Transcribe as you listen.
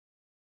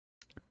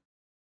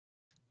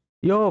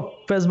ইয়ো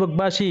Facebook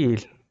বাসী,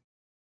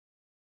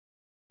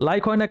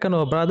 like হয় না কেন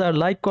ব্রাদার?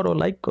 লাইক করো,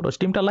 লাইক করো,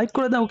 স্ট্রিমটা লাইক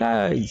করে দাও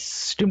গাইস,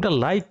 স্ট্রিমটা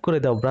লাইক করে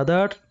দাও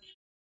ব্রাদার,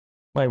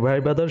 মাই ভাই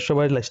ব্রাদার,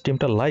 সবাই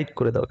স্ট্রিমটা লাইক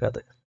করে দাও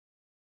গাদে।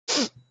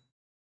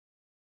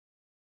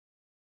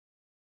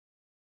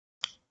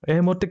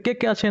 এই মুহূর্তে কে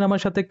কে আছেন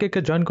আমার সাথে, কে কে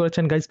জয়েন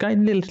করেছেন গাইস,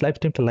 কাইন্ডলি লাইভ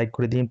স্ট্রিমটা লাইক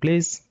করে দিন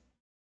প্লিজ।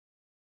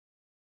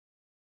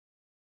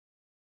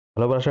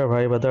 ভালোবাসার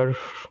ভাই ব্রাদার,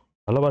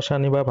 ভালোবাসা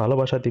নিবা,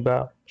 ভালোবাসা দিবা,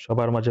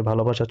 সবার মাঝে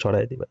ভালোবাসা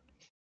ছড়াই দিবা।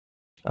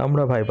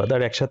 আমরা ভাই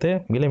ব্রাদার একসাথে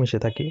মিলেমিশে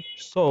থাকি।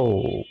 So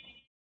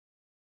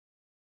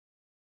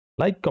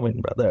like comment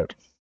brother.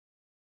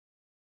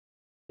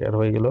 Share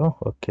হয়ে গেল,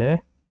 ওকে।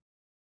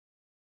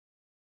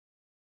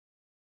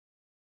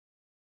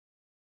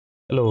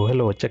 হ্যালো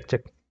হ্যালো, চেক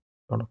চেক,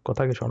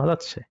 কথা কি শোনা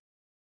যাচ্ছে?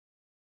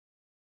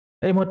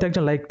 এই মুহূর্তে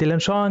একজন লাইক দিলেন,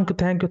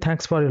 thank you,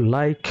 thanks for your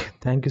like,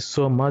 thank you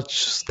so much,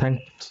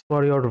 thanks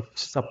for your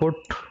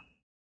support,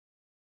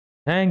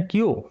 thank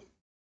you.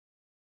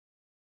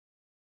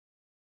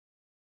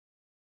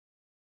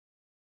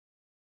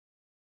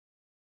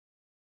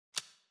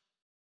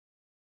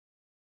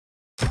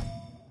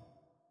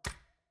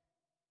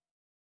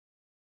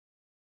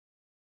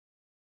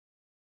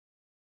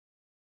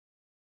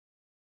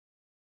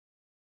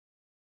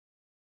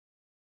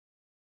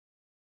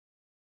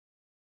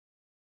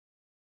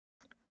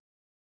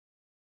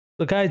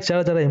 তো গাইজ,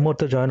 যারা যারা এই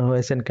মুহূর্তে জয়েন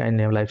হয়েছেন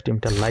কাইন্ডলি লাইভ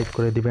স্ট্রিমটা লাইক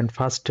করে দিবেন,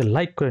 ফার্স্টে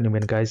লাইক করে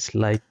নেবেন গাইজ,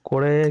 লাইক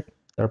করে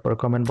তারপর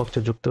কমেন্ট বক্সে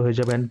যুক্ত হয়ে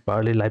যাবেন,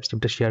 পারলে লাইভ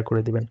স্ট্রিমটা শেয়ার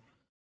করে দিবেন।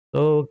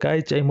 তো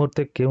গাইজ, এই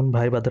মুহূর্তে কেমন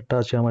ভাই বাদারটা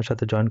আছে আমার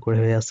সাথে জয়েন করে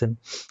হয়ে আছেন,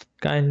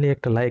 কাইন্ডলি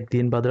একটা লাইক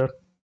দিন বাদার।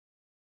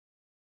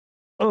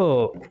 ও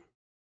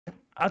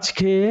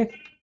আজকে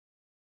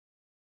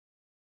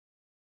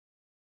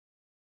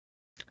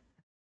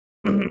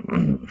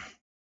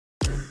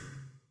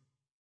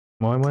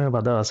ময়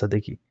বাদার আছে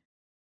দেখি,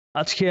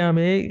 আজকে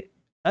আমি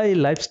এই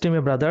লাইভ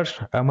স্ট্রিমে ব্রাদার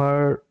আমার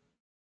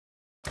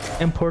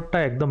M4টা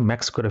একদম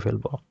ম্যাক্স করে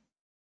ফেলবো।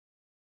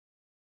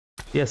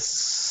 ইয়েস,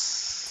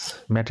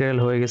 ম্যাটেরিয়াল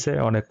হয়ে গেছে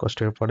অনেক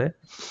কষ্টের পরে।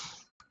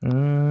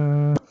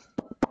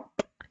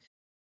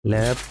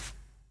 ল্যাব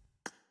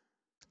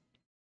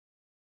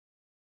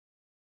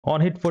অন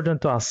হিট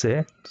পর্যন্ত আছে,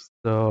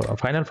 তো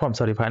ফাইনাল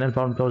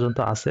ফর্ম পর্যন্ত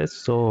আছে।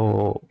 সো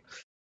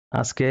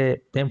আজকে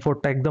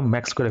M4টা একদম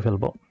ম্যাক্স করে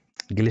ফেলবো,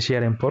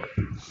 গ্লেশিয়ার M4।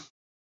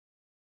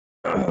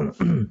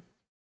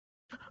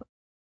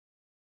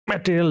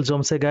 ম্যাটেরিয়াল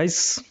জমছে গাইস,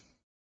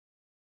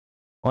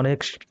 অনেক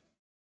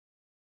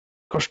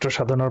কষ্ট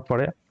সাধনার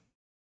পরে।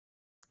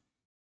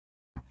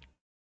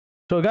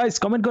 তো গাইস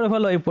কমেন্ট করে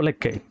ফেলো এই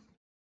উপলক্ষে।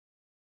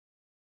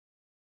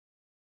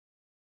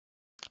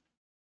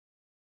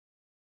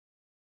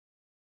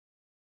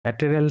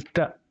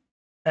 ম্যাটেরিয়ালটা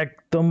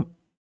একদম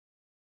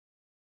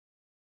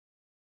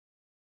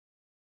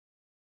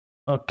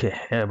ওকে।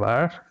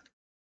 এবার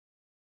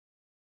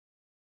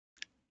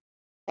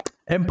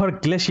M4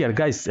 glacier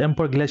guys,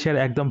 M4 glacier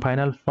একদম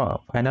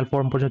ফাইনাল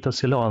ফর্ম পর্যন্ত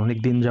ছিল অনেক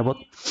দিন যাবত,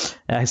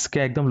 আজকে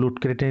একদম লুট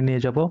কেটে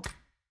নিয়ে যাব।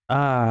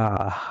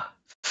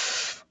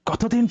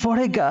 কতদিন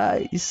পরে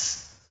গাইস,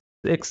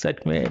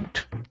 এক্সাইটমেন্ট,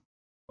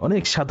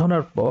 অনেক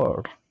সাধনার পর।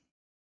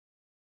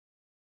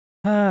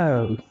 হ্যাঁ,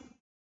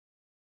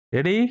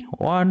 রেডি,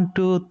 1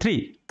 2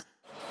 3।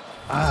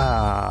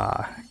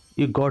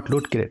 ইউ গট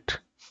লুট crate,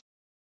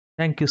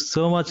 thank you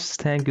so much,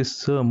 thank you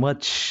so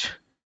much.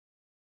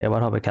 এবার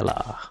হবে খেলা,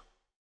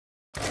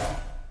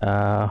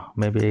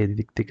 মেবি এই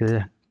দিক থেকে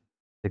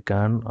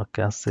গান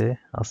ওকে আছে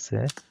আছে।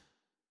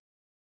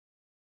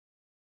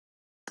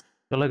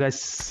 চলো গাইস,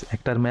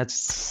 একটার ম্যাচ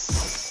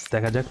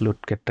দেখা যাক লুট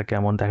কেটটা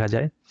কেমন দেখা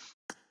যায়।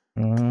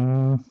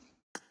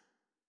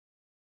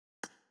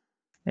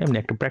 এমনি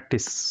একটু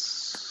প্র্যাকটিস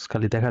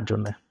খালি দেখার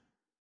জন্য।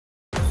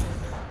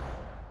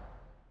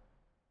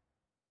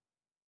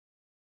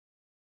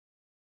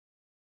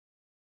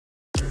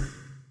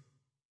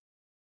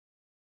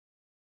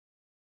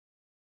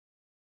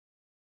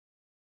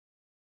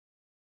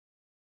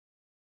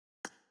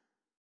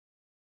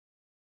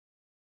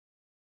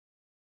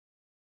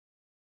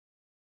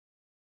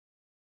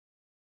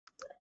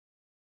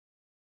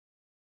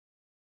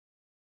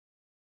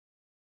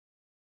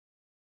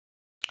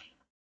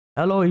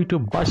 হ্যালো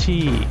ইউটিউব বাসী,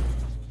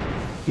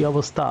 কি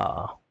অবস্থা?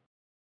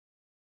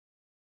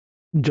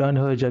 জয়েন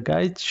হয়ে যাও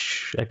গাইজ,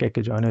 একে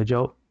একে জয়েন হয়ে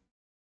যাও।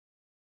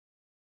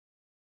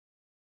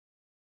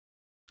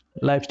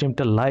 Live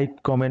স্ট্রিমটা like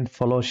comment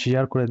follow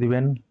share করে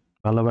দিবেন,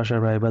 ভালোবাসার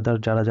ভাই ব্রাদার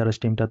যারা যারা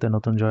স্ট্রিমটাতে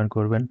নতুন জয়েন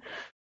করবেন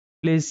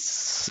প্লিজ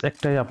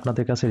একটাই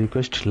আপনাদের কাছে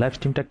রিকোয়েস্ট, লাইভ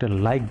স্ট্রিমটা একটা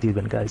লাইক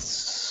দিবেন গাইজ,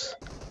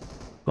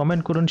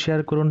 কমেন্ট করুন,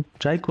 শেয়ার করুন,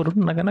 ট্রাই করুন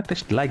না কেন, একটা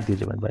লাইক দিয়ে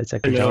যাবেন ভাই,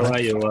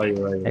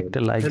 একটা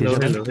লাইক দিয়ে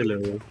যাবেন।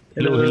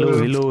 hello hello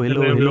hello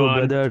hello hello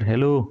brother,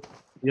 hello.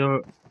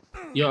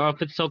 Your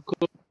outfit so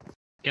cool.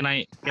 Can I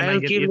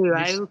kill you?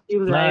 I will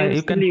kill you. Nah,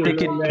 you can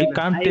take it. You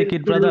can't take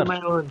it, brother.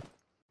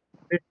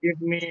 please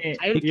give me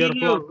I will your kill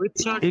you. cloth? Which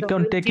shot? You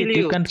can take it.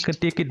 You can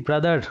take it,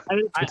 brother.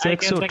 It's I X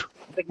can suit.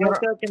 take your,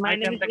 Okay, my I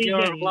name can is take your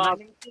Ryzen. My cloth.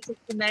 name is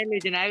 69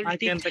 Legend. I I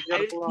can take your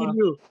will kill cloth.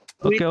 you.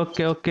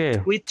 Okay.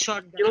 With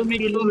shotgun. Kill I'll me,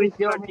 kill kill you me, with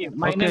kill me. shotgun.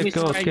 My name is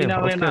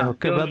Regina Lena. Okay,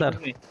 Kill me, brother.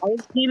 kill me. I'll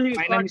kill you with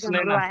My name is shotgun, bro.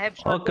 Lena. I have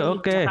shotgun.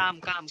 Okay.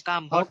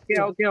 Come. Hot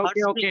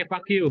Okay.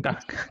 Fuck you.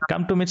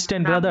 Come to Midstein,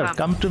 Come, brother. come.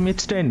 Come to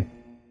Midstein.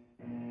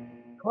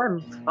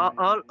 Come.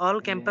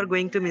 All camper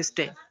going to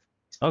mistake.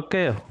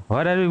 Okay,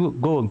 where are you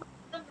going?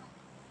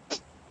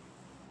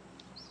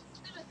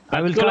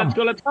 I will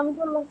Let's come.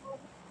 go.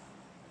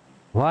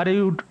 Where do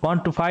you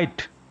want to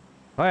fight?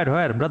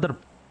 Where, brother?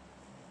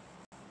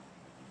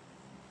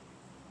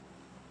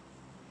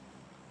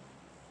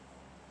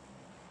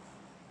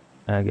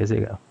 গেছে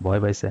গা ভয়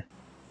পাইছে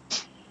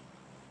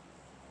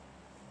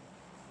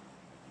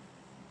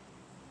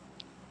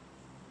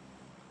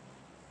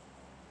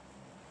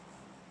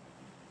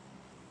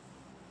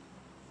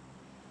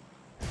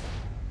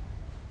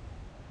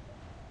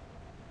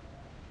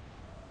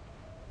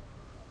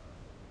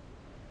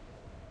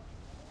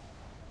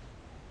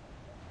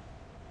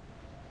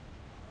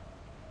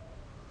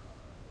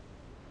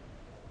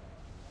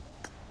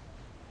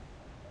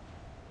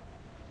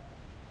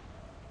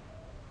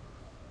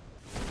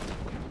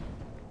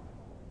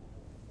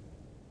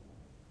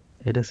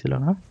এটা ছিল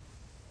না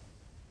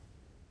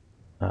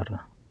আর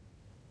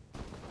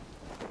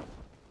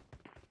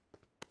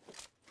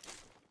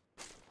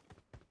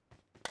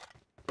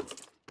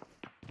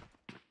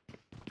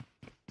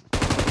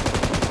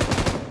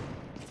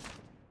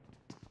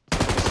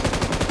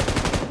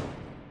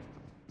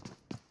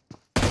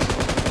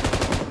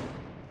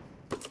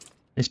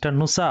Mr.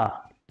 Nusa,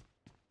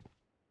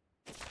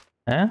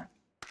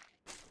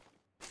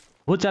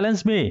 who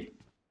challenged me?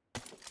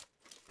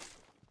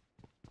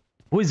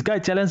 Who is guy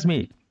challenged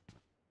me?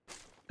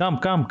 Come.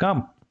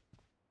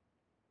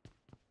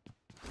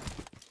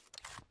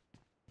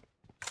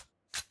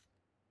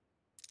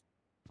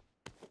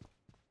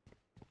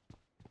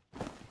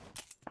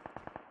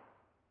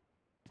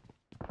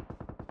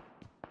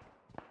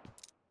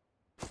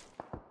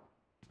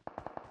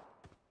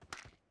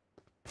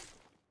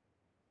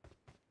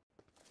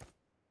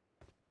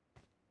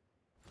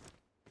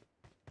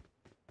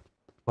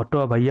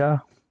 Batoa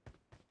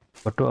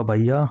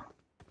भैया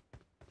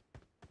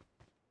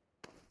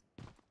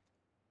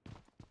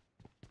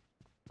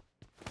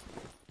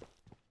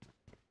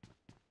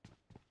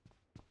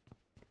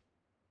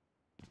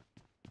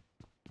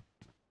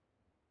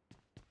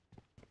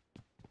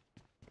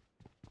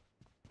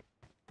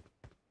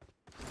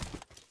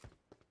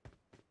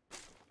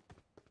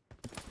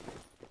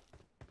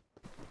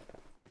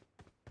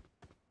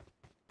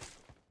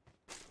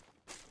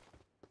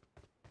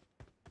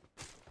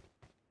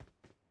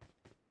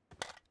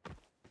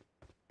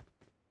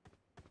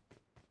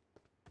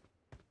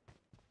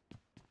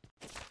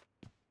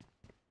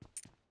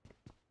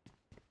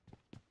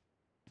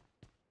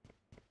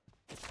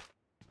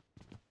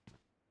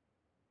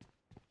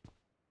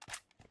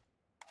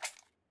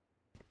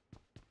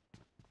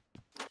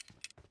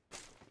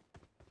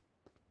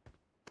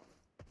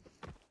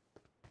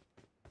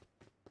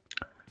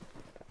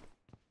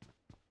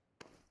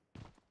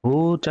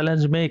who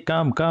challenged me?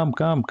 Come,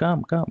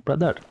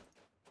 brother.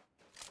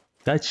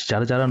 Guys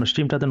যারা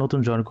স্ট্রিমটাতে নতুন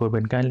জয়েন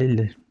করবেন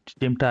কাইন্ডলি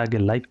স্ট্রিমটা আগে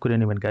লাইক করে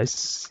নেবেন গাইস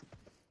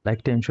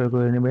লাইকটা এনজয়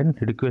করে নেবেন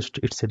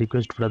ইটস এ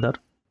রিকোয়েস্ট ব্রাদার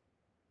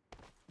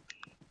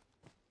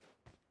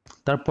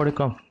তারপরে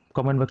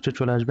কমেন্ট বক্সে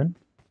চলে আসবেন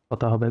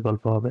কথা হবে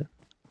গল্প হবে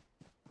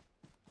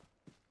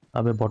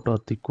আবে বট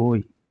তুই কই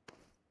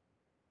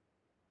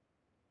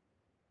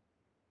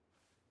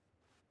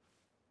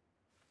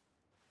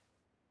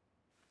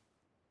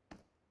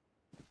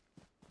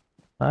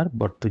আর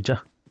বট তুই যা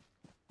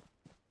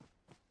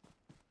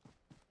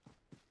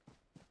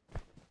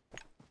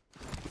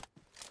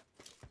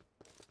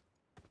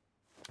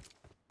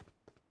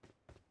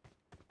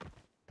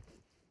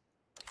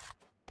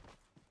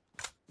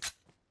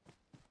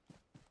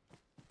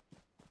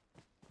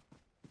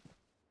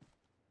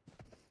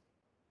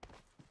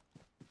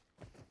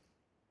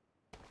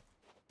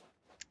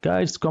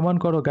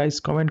গাইস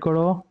কমেন্ট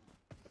করো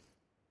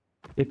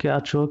কে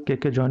আছো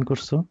কে জয়েন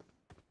করছো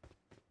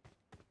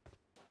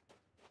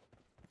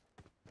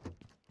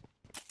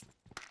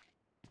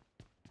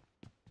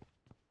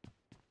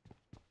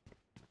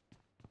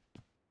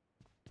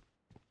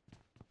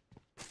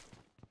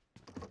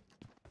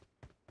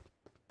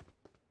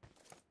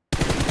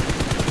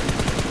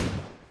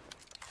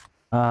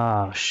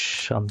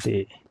শান্তি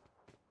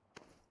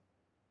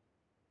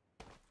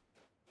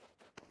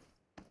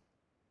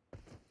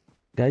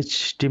গাইস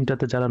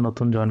টিমটাতে যারা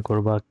নতুন জয়েন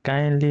করবা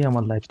কাইন্ডলি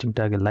আমার লাইভ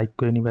স্ট্রিমটা আগে লাইক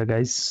করে নিবা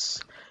গাইস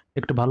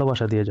একটু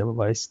ভালোবাসা দিয়ে যাবো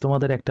গাইস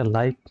তোমাদের একটা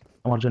লাইক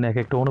আমার জন্য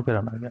একটা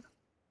অনুপ্রেরণা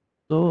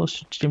তো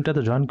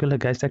স্ট্রিমটাতে জয়েন করলে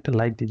গাইস একটা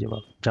লাইক দিয়ে যাবা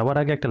যাবার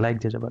আগে একটা লাইক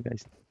দিয়ে যাবা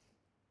guys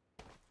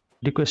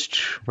request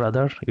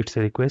brother it's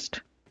a request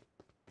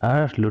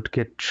আর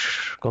লুটকেট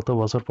কত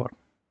বছর পর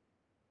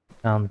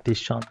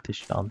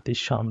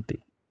শান্তি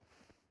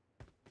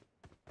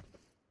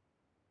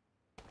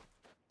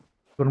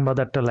কোন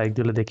ব্রাদারটা লাইক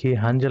দিলে দেখি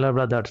Hanzela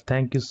brother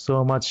thank you so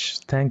much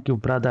thank you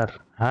brother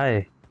hi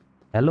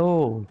hello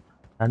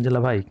Hanzela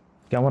ভাই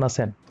কেমন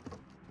আছেন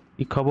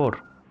কি খবর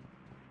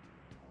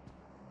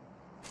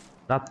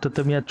রাত্রে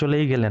তো মিয়া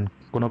চলেই গেলেন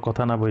কোনো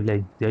কথা না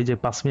বললেই, এই যে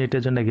 5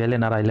 মিনিটের জন্য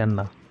গেলেন আর আইলেন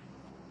না।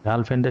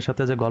 গার্লফ্রেন্ডের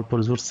সাথে যে গল্প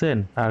জুড়ছেন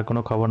আর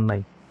কোনো খবর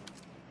নাই,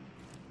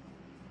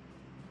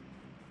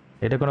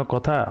 এটা কোনো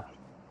কথা?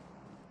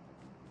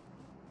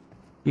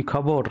 কি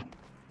খবর?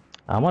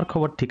 আমার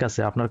খবর ঠিক আছে,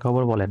 আপনার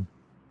খবর বলেন।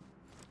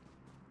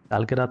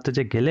 কালকে রাত্রে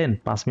যে গেলেন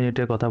 5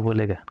 মিনিটের কথা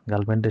বলে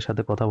গার্লফ্রেন্ডের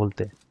সাথে কথা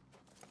বলতে,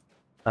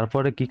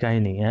 তারপরে কি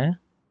কাহিনী? হ্যাঁ,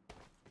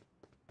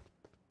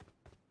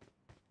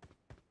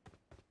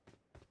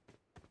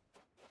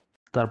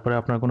 তারপরে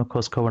আপনার কোনো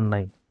খোঁজ খবর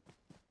নাই?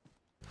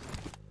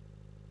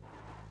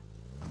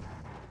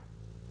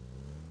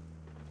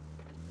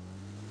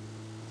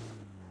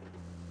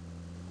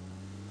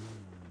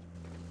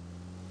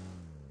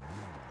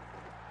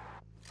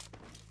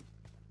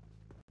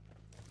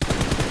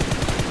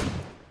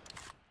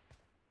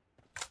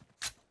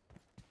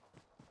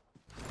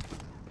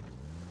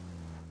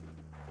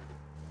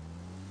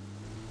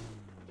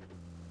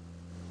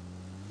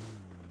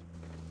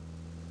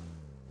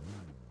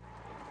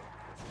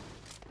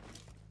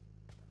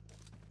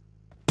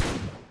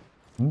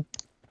 হুম,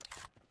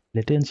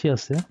 লেটেন্সি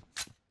আছে।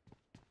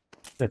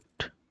 Correct.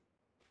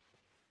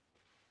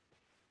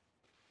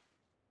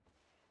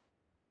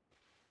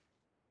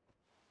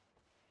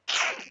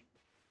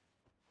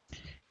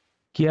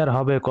 কি আর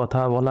হবে,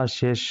 কথা বলা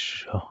শেষ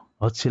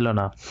হচ্ছিল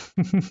না।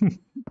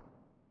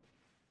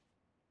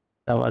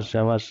 সাবাস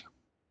সাবাস,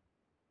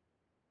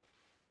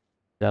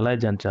 চালাই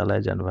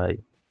যান ভাই,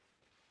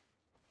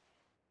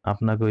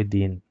 আপনাকে ওই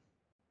দিন।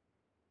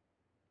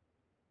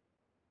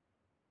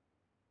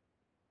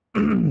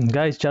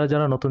 গাইস, যারা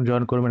যারা নতুন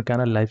জয়েন করবেন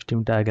কেন লাইভ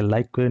স্ট্রিমটা আগে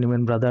লাইক করে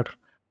নেবেন ব্রাদার।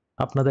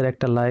 আপনাদের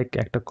একটা লাইক,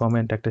 একটা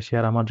কমেন্ট, একটা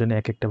শেয়ার আমার জন্য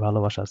এক একটা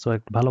ভালোবাসা, সো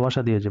একটা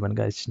ভালোবাসা দিয়ে যাবেন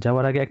গাইস,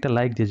 যাওয়ার আগে একটা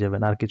লাইক দিয়ে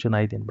যাবেন, আর কিছু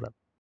নাই দিন ব্রাদার।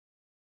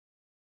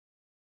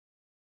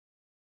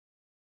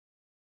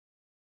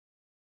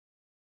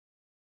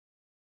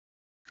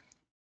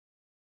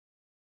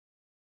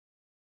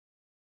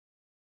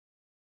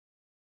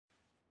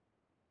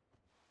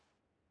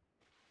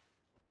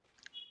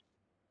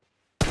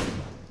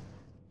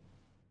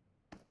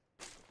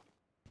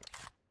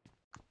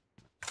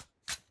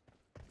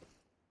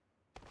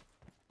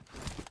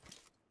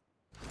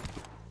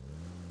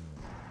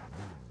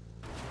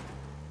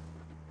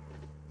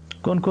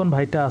 কোন কোন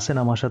ভাইটা আছেন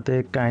আমার সাথে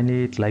কাইন্ডলি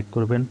লাইক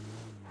করবেন।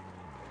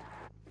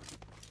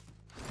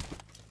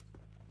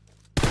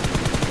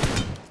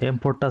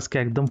 M4টা আজকে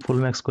একদম ফুল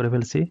ম্যাক্স করে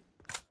ফেলছি,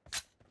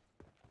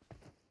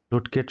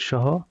 লুটকেট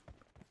সহ।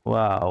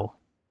 ওয়াও,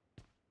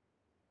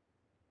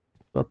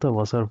 কত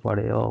বছর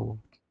পরে! ও,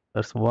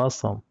 দ্যাটস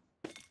ওয়াসাম।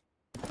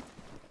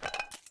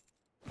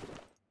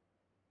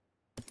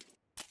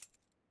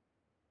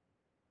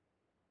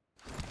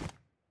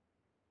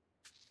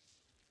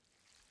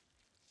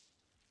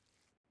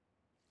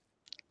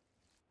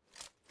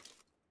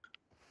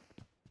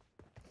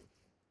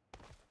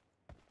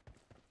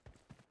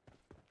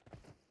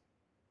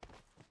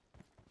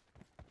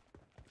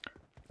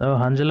 ও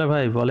হানজেলা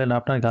ভাই, বলেন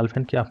আপনার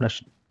গার্লফ্রেন্ড কি আপনার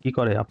কি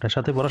করে, আপনার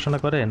সাথে পড়াশোনা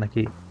করে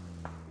নাকি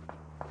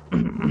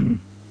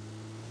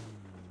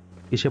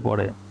কিসে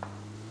পড়ে?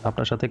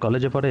 আপনার সাথে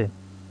কলেজে পড়ে?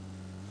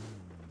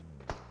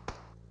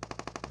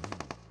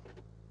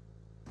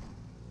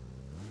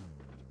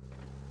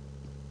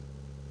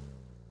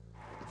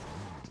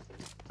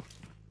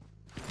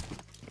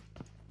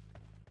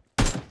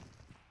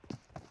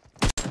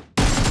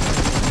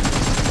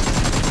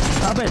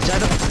 আবে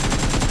জাইরো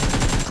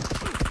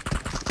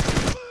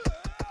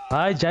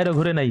ভাই, জাইরো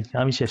ঘুরে নাই,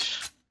 আমি শেষ।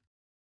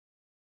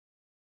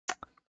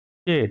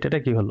 এটা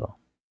কি হলো?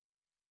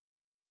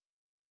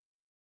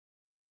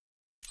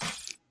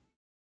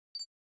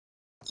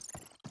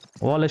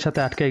 ওয়ালের সাথে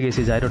আটকে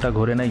গেছি, জাইরোটা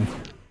ঘুরে নাই।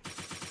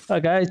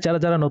 গাইস, যারা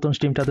যারা নতুন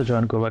স্ট্রিমটাতে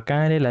জয়েন করবা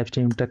কাইন্ডলি লাইভ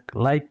স্ট্রিমটা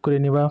লাইক করে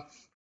নিবা,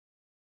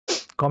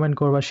 কমেন্ট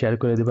করবা, শেয়ার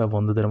করে দিবা,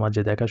 বন্ধুদের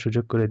মাঝে দেখার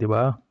সুযোগ করে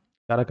দিবা।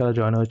 কারা কারা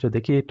জয়েন হয়েছে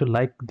দেখি, একটু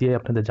লাইক দিয়ে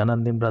আপনাদের জানান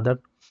দিন ব্রাদার।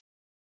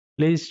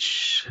 প্লিজ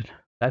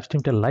লাইভ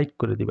স্ট্রিমটা লাইক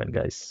করে দিবেন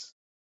গাইস,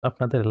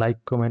 আপনাদের লাইক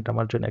কমেন্ট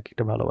আমার জন্য এক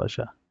একটা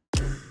ভালোবাসা।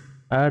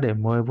 আরে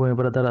মোবো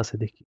ব্রাদার আছে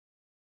দেখি,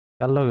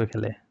 কার লগে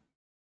খেলে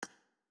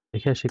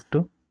দেখে আসি একটু।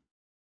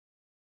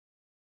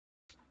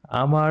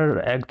 আমার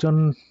একজন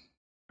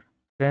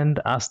ফ্রেন্ড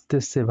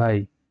আসতেছে ভাই।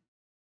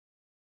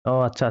 ও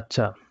আচ্ছা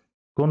আচ্ছা,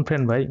 কোন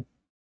ফ্রেন্ড ভাই?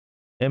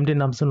 এমডি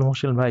নামসুল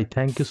হোসেন ভাই,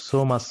 thank you so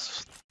much,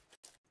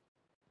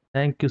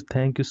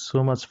 thank you so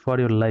much for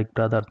your like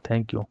brother,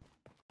 thank you.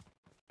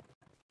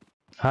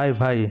 High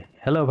ভাই,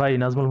 হ্যালো ভাই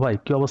নাজমুল ভাই,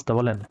 কি অবস্থা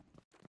বলেন?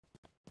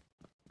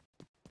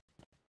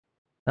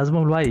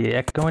 নাজমুল ভাই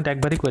এক কমেন্ট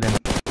একবারই করেন,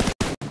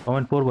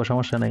 কমেন্ট পড়বো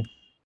সমস্যা নাই।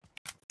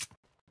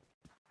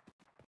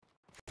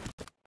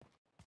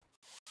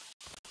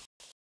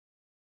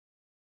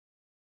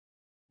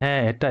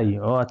 হ্যাঁ এটাই,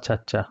 ও আচ্ছা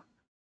আচ্ছা।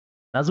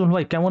 নাজমুল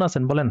ভাই কেমন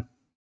আছেন বলেন,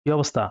 কি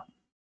অবস্থা?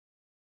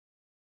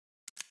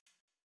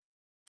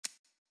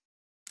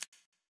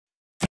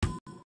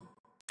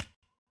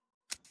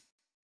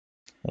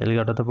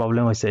 এলিগাটোতে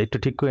প্রবলেম হয়েছে, একটু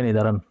ঠিক করে নি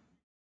দাঁড়ান।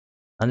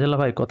 আঞ্জেলা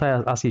ভাই কোথায়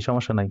আসি,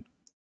 সমস্যা নাই,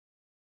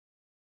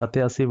 সাথে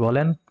আসি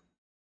বলেন।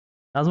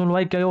 নাজমুল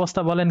ভাই কি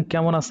অবস্থা বলেন,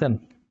 কেমন আছেন?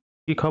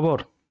 কি খবর?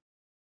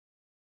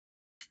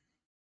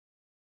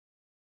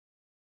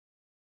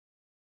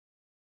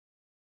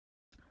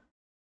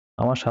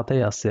 আমার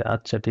সাথেই আছে,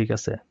 আচ্ছা ঠিক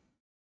আছে।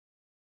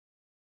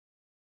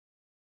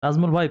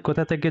 নাজমুল ভাই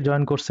কোথা থেকে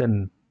জয়েন করছেন?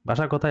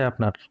 বাসা কোথায়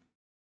আপনার?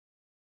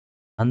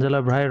 আঞ্জেলা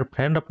ভাইয়ের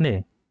ফ্রেন্ড আপনি?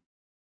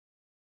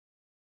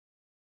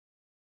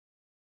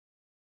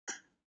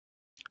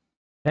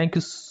 Thank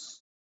you.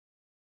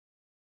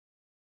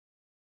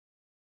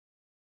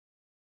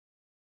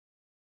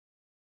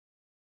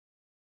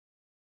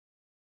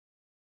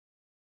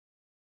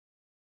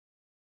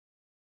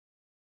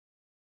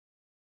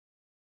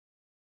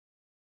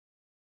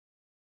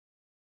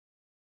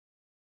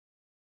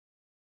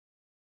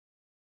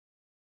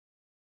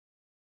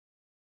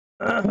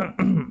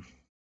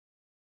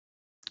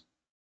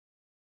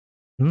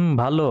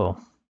 ভালো।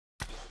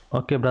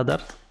 ওকে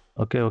ব্রাদার,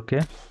 ওকে ওকে।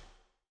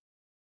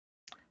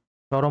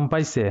 শরম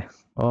পাইছে?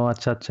 ও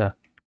আচ্ছা আচ্ছা।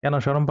 কেন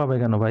শরম পাবে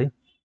কেন ভাই?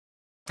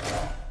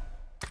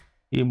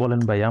 কি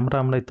বলেন ভাই?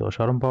 আমরাই তো,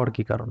 শরম পাওয়ার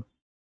কি কারণ?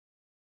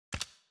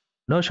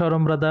 নো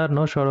শরম ব্রাদার,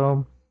 নো শরম।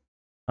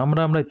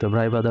 আমরাই তো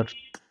ভাই ব্রাদার।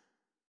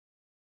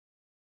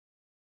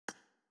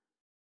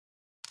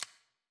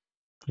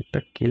 একটা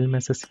কিল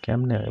মেসেজ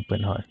কেমনে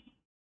ওপেন হয়?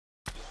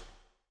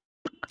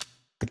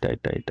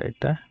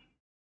 এটা।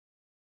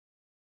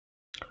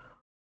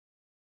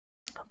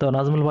 তো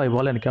নাজমুল ভাই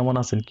বলেন, কেমন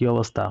আছেন, কি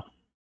অবস্থা?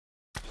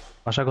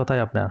 বাসা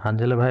কোথায় আপনার?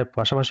 আঞ্জেলা ভাই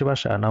পাশাপাশি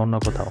বাসা না অন্য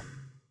কোথাও?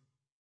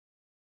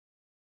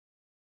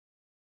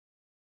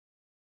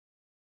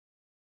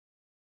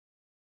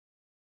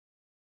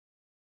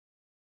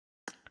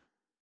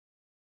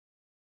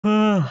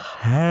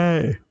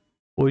 হ্যাঁ,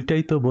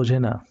 ওইটাই তো বোঝে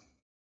না।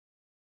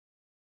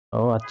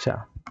 ও আচ্ছা।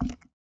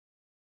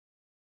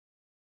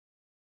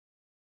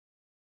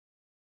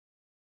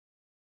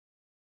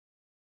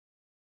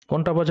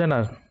 কোনটা বোঝে না?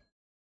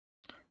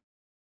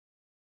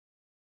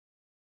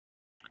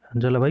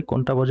 আঞ্জেলা ভাই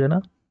কোনটা বোঝে না?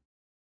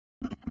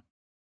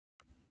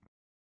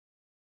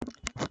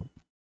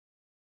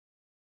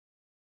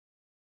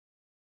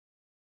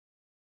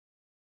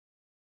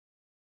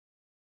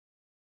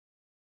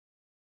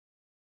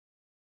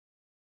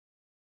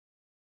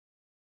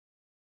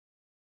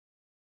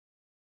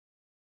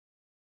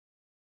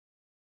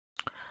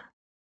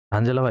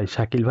 আঞ্জেলা ভাই,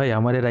 শাকিল ভাই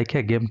আমারে রাইখে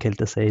গেম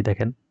খেলতেছে, এই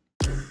দেখেন।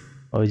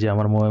 ওই যে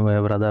আমার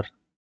মোয়ে ব্রাদার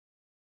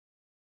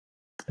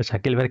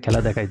শাকিল ভাইয়ের খেলা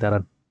দেখাই,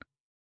 দাঁড়ান।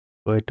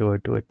 ওয়েট।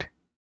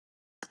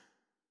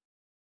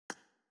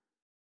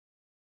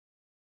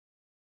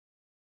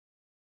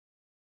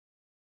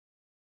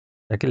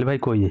 শাকিল ভাই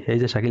কই? এই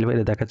যে শাকিল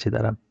ভাইরে দেখাচ্ছি,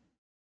 দাঁড়ান।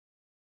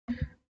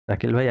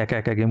 শাকিল ভাই একা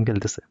একা গেম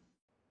খেলতেছে।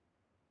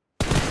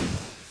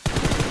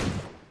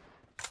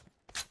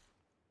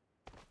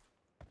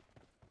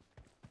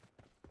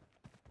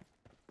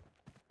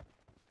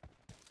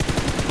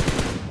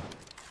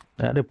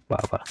 আরে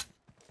বাবা,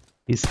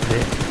 স্প্রে।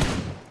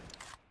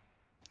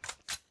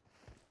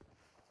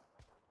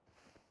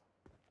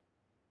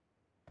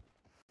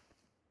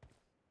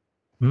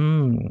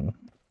 হুম,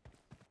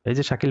 এই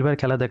যে শাকিল ভাইয়ের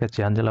খেলা দেখাচ্ছি,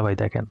 আঞ্জেলা ভাই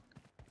দেখেন।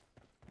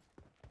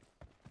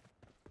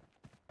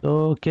 তো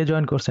কে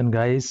জয়েন করছেন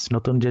গাইস?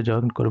 নতুন যে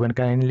জয়েন করবেন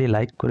কাইন্ডলি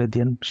লাইক করে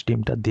দিন,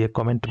 স্টিমটা দিয়ে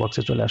কমেন্ট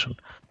বক্সে চলে আসুন।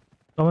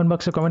 কমেন্ট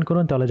বক্সে কমেন্ট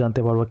করুন, তাহলে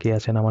জানতে পারবো কে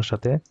আছেন আমার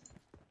সাথে।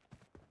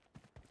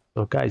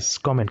 তো guys,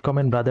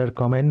 comment brother,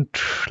 comment,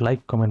 like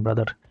comment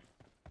brother.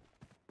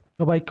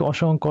 সবাইকে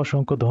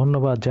অসংখ্য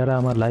ধন্যবাদ যারা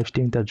আমার লাইভ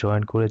স্ট্রিমটা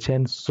জয়েন করেছেন।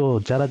 সো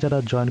যারা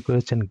জয়েন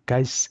করেছেন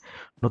গাইস,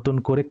 নতুন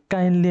করে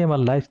কাইন্ডলি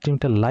আমার লাইভ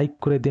স্ট্রিমটা লাইক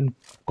করে দিন,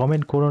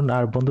 কমেন্ট করুন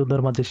আর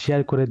বন্ধুদের মাঝে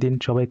শেয়ার করে দিন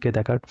সবাইকে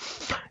দেখার।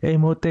 এই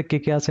মুহূর্তে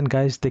কে আছেন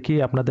গাইস দেখি,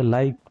 আপনাদের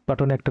লাইক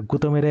বাটনে একটা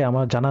গুঁতো মেরে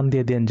আমার জানান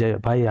দিয়ে দিন যে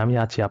ভাই আমি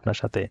আছি আপনার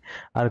সাথে।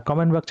 আর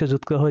কমেন্ট বক্সে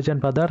যুক্ত হয়ে যান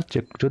ব্রাদার,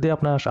 যদি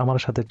আপনার আমার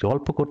সাথে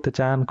গল্প করতে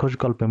চান, খোশ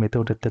গল্পে মেতে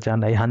উঠতে চান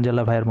এই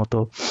হানজালা ভাইয়ের মতো।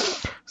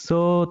 সো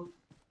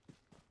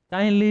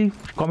কাইন্ডলি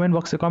কমেন্ট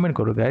বক্সে কমেন্ট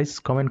করো গাইস,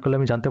 কমেন্ট করলে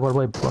আমি জানতে পারবো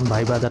কোন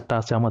ভাই ব্রাদারটা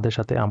আছে আমাদের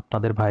সাথে,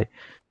 আপনাদের ভাই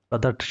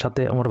ব্রাদারটার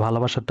সাথে আমার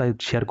ভালোবাসাটা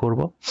শেয়ার করব।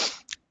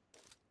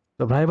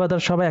 তো ভাই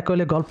ব্রাদার সবাই এক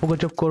হলে গল্প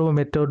গুজব করবো,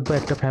 মেতে উঠবো,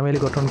 একটা ফ্যামিলি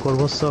গঠন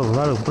করবো। সো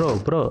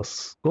ব্রোস,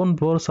 কোন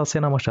ব্রোস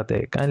আছেন আমার সাথে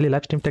কাইন্ডলি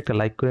লাইভ স্ট্রিমটা একটা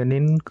লাইক করে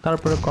নিন,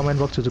 তারপরে কমেন্ট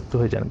বক্সে যুক্ত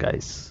হয়ে যান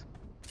guys.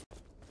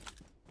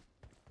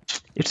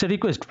 It's a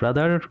request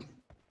brother.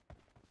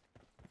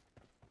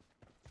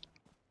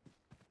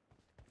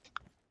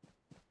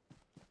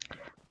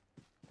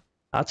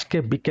 আজকে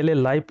বিকেলে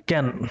লাইভ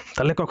কেন?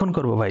 তাহলে কখন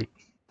করবো ভাই?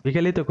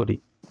 বিকেলেই তো করি।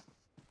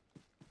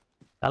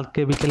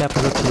 কালকে বিকেলে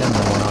আপনারা ছিলেন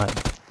না মনে হয়,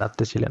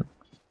 রাত্রে ছিলেন।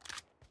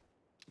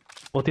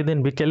 প্রতিদিন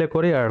বিকেলে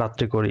করি আর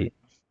রাত্রে করি।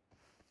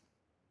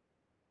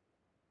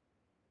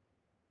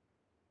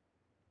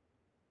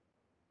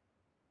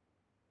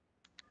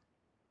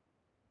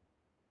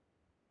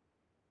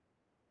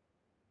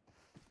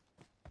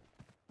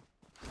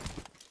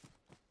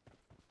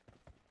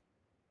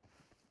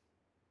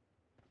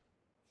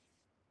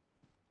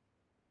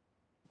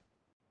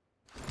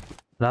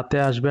 রাতে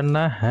আসবেন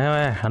না? হ্যাঁ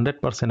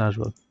 100%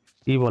 আসবো।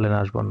 কি বলেন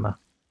আসবো না?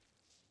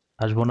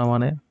 আসবো না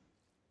মানে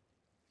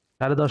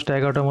 10:30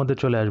 11টার মধ্যে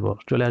চলে আসবো,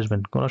 চলে আসবেন,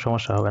 কোনো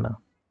সমস্যা হবে না।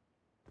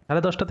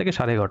 10:30 থেকে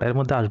 11:30 এর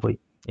মধ্যে আসবোই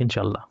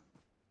ইনশাল্লাহ।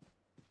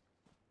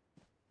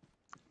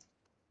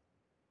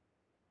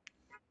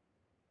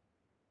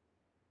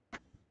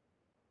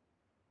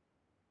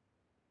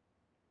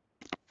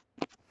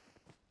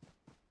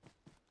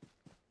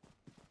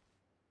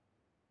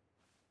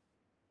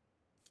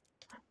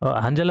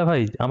 হানজালা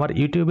ভাই, আমার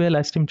ইউটিউবে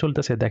লাইভ স্ট্রিম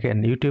চলতেছে, দেখেন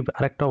ইউটিউব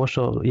আরেকটা অবশ্য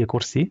ইয়ে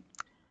করছি,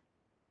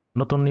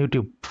 নতুন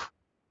ইউটিউব,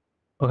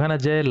 ওখানে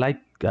যে লাইক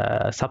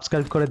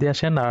সাবস্ক্রাইব করে দিয়ে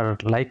আসেন আর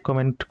লাইক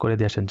কমেন্ট করে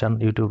দিয়ে আসেন যান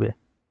ইউটিউবে।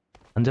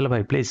 হানজালা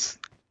ভাই প্লিজ,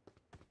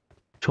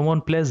 সুমন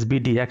প্লেস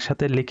বিডি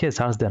একসাথে লিখে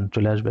সার্চ দেন,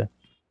 চলে আসবে।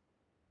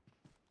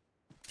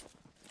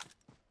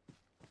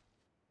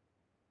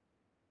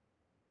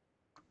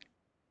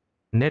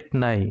 নেট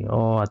নাই? ও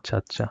আচ্ছা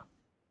আচ্ছা,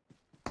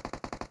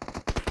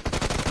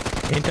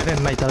 ইন্টারনেট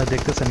নাই, তারা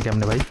দেখতেছেন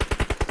কেমনে ভাই?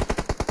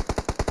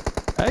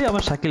 এই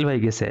আমার শাকিল ভাই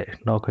গেছে,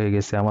 নক হয়ে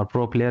গেছে, আমার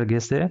প্রো প্লেয়ার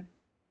গেছে।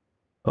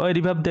 ওই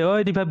রিভাইভ দে,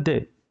 ওই রিভাইভ দে,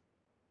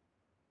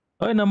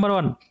 ওই নাম্বার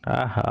ওয়ান।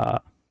 আহা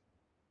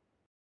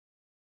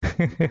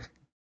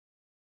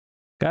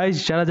গাইস,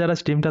 যারা যারা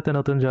স্ট্রিমটাতে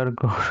নতুন জয়েন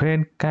করবেন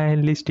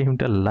কাইন্ডলি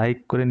স্ট্রিমটা লাইক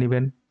করে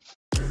নেবেন,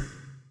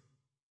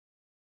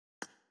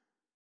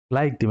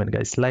 লাইক দিবেন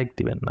গাইস, লাইক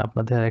দিবেন,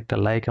 আপনাদের একটা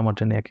লাইক আমার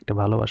জন্য এক একটা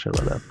ভালোবাসার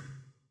বাজার।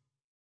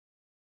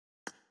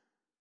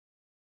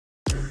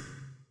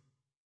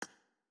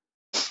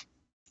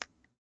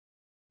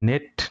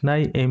 নেট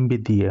নাই এমবি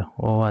দিয়ে?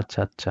 ও আচ্ছা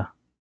আচ্ছা,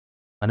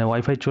 মানে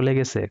ওয়াইফাই চলে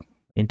গেছে,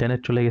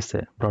 ইন্টারনেট চলে গেছে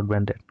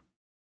ব্রডব্যান্ডের।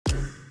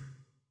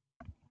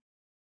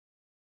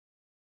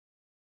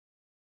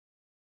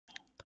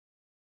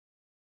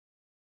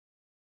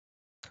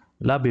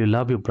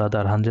 Love you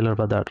brother, হানজেলার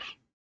brother,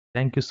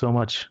 thank you so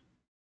much.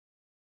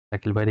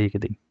 Shakil ভাই রেখে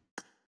দিই।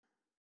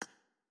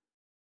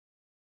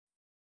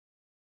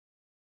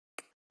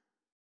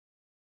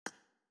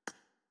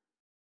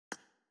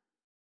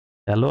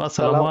 হ্যালো, আসসালামু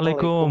আসসালামু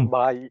আলাইকুম। আলাইকুম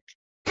ভাই।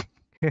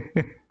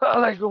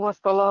 ওয়ালাইকুম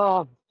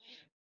আসসালাম।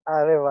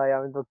 আরে ভাই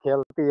আমি তো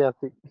খেলতেই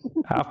আছি।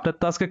 আপনার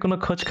তো আজকে কোনো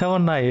খোঁজ খবর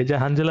নাই, এই যে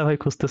হানজেলা ভাই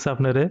খুঁজতেছে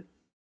আপনারে।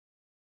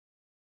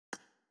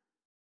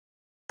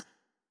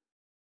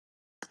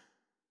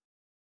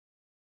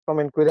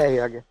 কমেন্ট করে আই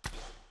আগে,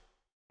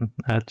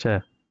 আচ্ছা,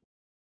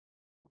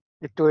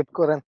 একটু ওয়েট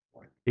করেন।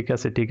 ঠিক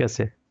আছে ঠিক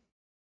আছে।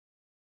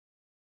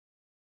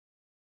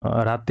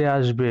 রাতে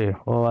আসবে?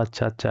 ও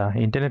আচ্ছা আচ্ছা,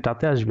 ইন্টারনেট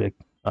রাতে আসবে।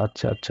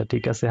 আচ্ছা আচ্ছা,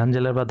 ঠিক আছে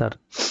হানজেলার ব্রাদার,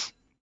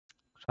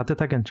 সাথে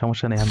থাকেন,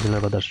 সমস্যা নেই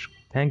হানজেলার brother,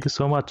 thank you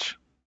so much.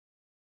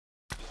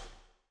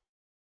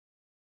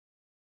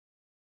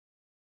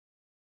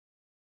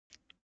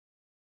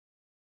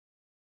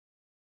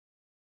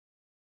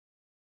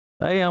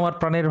 এই আমার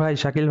প্রাণের ভাই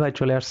শাকিল ভাই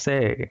চলে আসছে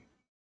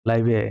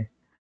লাইভে।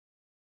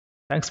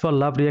 Thanks for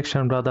love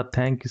reaction brother,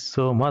 thank you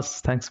so much,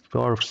 thanks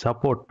for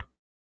support.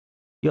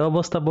 কি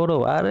অবস্থা বড়?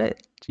 আরে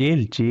চিল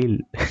চিল।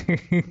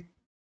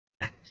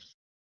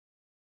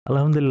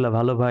 আলহামদুলিল্লাহ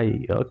ভালো ভাই।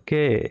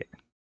 ওকে,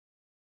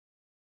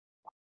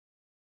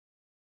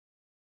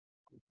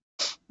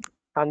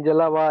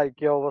 আঞ্জেলা ভাই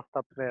কি অবস্থা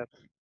আপনার?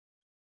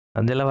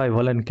 আঞ্জেলা ভাই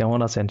বলেন কেমন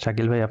আছেন?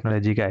 শাকিল ভাই আপনারা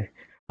জিগায়।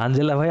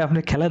 আঞ্জেলা ভাই আপনি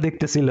খেলা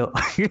দেখতেছিল।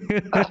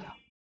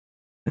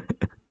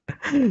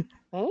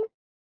 হুম?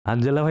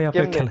 আঞ্জেলা ভাই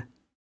আপনার কেমনে? খেলা,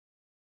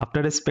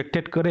 আপনার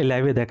স্পেক্টেট করে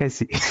লাইভে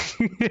দেখাইছি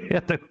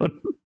এতক্ষণ।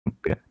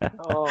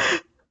 ও,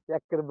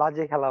 একের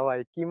বাজে খেলা ভাই,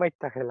 কি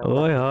মাইরটা খেলাম না।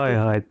 ওই হয়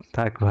হয়,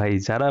 থাক ভাই,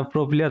 যারা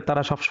প্রো প্লেয়ার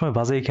তারা সবসময়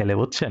বাজেই খেলে,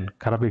 বুঝছেন,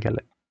 খারাপই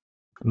খেলে।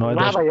 নয়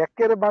না দশ ভাই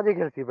একের বাজে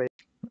খেলছি ভাই।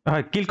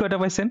 হয়, কিল কয়টা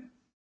পাইছেন?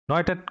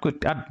 9টা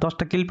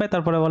 10টা কিল পায়,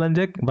 তারপরে বলেন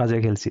যে বাজে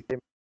খেলছি।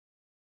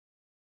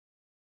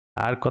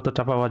 আর কত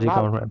চাপাবাজি না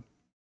করবেন?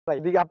 ভাই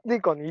এদিকে আপনি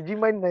কোন ইজি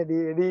মাইন্ড নাই,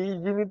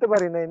 ইজি নিতে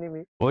পারি না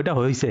এনিমি। ওইটা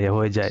হয়েছে,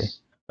 হয়ে যায়।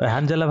 ওই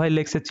হানজালা ভাই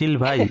লেখছে চিল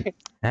ভাই।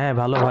 হ্যাঁ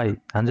ভালো ভাই,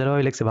 হানজালা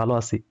ভাই লেখছে ভালো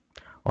আছি,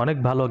 অনেক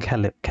ভালো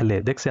খেলে খেলে,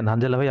 দেখছেন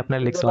হানজালা ভাই আপনার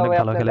লেখছে আঞ্জেলা অনেক ভাই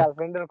ভালো আপনার খেলে।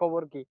 গার্লফ্রেন্ডের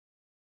খবর কি?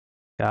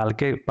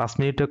 কালকে 5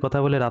 মিনিটের কথা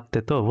বলে রাত্রে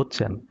তো,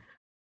 বুঝছেন,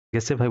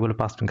 গেছে ভাই বলে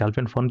 5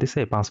 গার্লফ্রেন্ড ফোন দিছে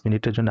 5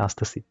 মিনিটের জন্য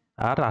আসতেছি,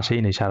 আর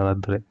আসেই নেই সারা রাত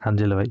ধরে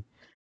হানজালা ভাই।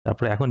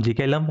 তারপরে এখন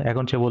জিকাইলাম,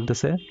 এখন সে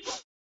বলতেছে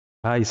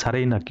ভাই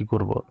সারেই না, কি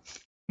করব।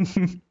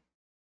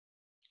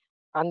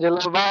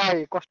 আঞ্জেলা ভাই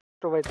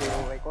কষ্ট পাইতে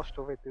হইবো ভাই, কষ্ট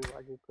পাইতে হইবো,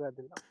 আগে কইয়া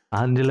দিলাম।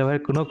 আঞ্জেলা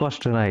ভাইয়ের কোনো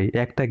কষ্ট নাই,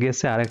 একটা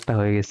গেছে আরেকটা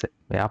হয়ে গেছে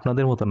ভাই,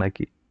 আপনাদের মতো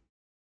নাকি?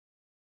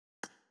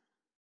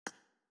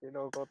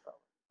 এটাও কথা।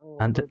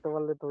 আঞ্জে- হইতে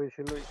পারলে তো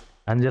হইছিলই।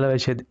 আঞ্জেলা ভাই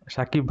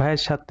সাকিব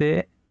ভাইয়ের সাথে,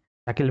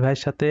 শাকিল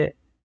ভাইয়ের সাথে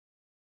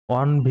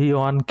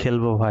 1v1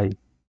 খেলবো ভাই।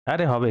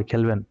 আরে হবে,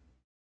 খেলবেন,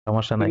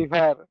 সমস্যা নাই। ফ্রি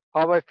ফায়ার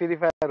সবাই ফ্রি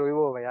ফায়ার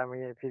হইবো ভাই, আমি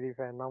ফ্রি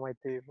ফায়ার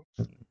নামাইতে হইব।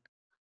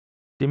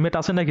 টিমমেট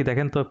আছে নাকি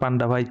দেখেন তো,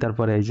 পান্ডা ভাই,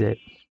 তারপরে এই যে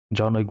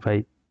জনৈক ভাই।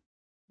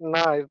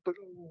 না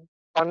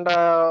পান্ডা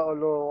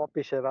হলো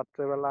অফিসে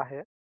রাত্রেবেলা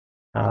আহে,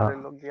 আর আহ,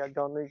 হলো গিয়া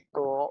জনই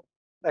তো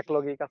এক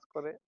লগেই কাজ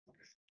করে।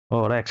 ও,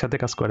 ওরা একসাথে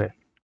কাজ করে।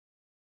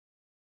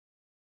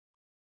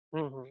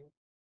 হুম হুম।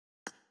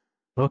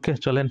 ওকে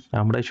চলেন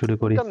আমরাই শুরু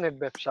করি। ইন্টারনেট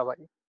ব্যবসা ভাই,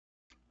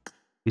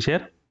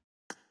 কিসের?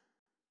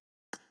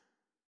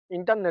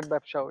 ইন্টারনেট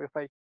ব্যবসা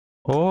ওয়াইফাই।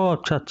 ও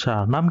আচ্ছা আচ্ছা,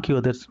 নাম কি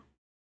ওদের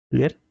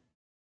এর?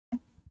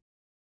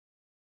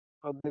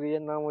 ওদের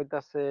ইয়ের নাম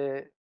হইতাছে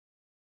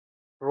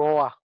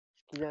রোয়া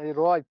কি জানি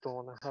রোয়াই তো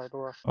মনে হয়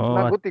রোয়া ও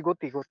না আ- গতি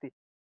গতি গতি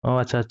ও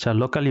আচ্ছা আচ্ছা,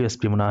 লোকাল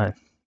ইউএসপি মনে হয়।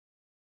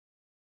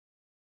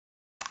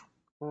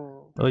 হুম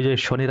ওই যে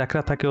শনি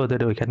রাখরা থাকে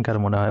ওদের ওইখানকার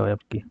মনে হয় ওই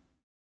আর কি।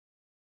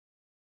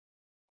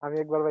 আমি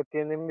একবার ভাই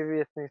 10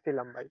 এমবিবিএস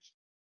নিয়েছিলাম ভাই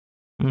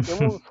উম,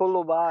 এমন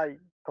সোলো ভাই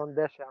তখন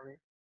দেশে আমি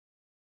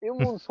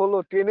এমন সোলো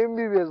 10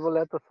 এমবিবিএস বলে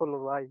এত সোলো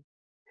ভাই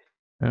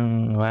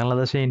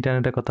বাংলাদেশে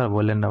ইন্টারনেটের কথা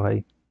বললেন না ভাই।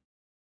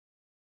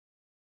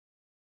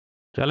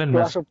 চলেন ম্যাচ।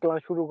 ক্লাস অফ ক্লাস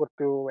শুরু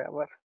করতে হবে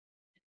আবার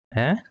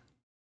হ্যাঁ,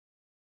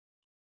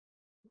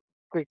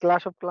 কই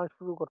ক্লাস অফ ক্লাস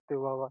শুরু করতে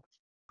হবে আবার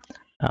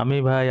আমি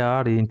ভাই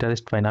আর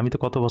ইন্টারেস্ট পাই না, আমি তো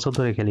কত বছর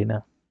ধরে খেলি না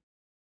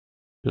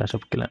ক্লাস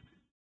অফ ক্ল্যান।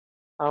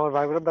 আমার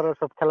ভাই ব্রাদাররা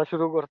সব খেলা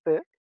শুরু করতে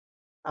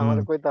হুম, আমার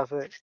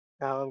কইতাছে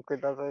এখন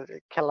কইতাছে যে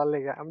খেলার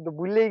লেগে আমি তো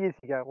ভুলেই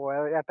গেছি গা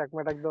অ্যাটাক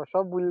ম্যাটাক দেওয়া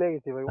সব ভুলেই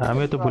গেছি ভাই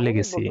আমিও তো ভুলে অনেক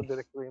গেছি। বছর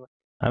ধরে খেলি না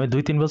আমি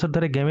 2-3 বছর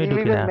ধরে গেমে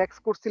ঢুকি ইলেভেন না। ম্যাক্স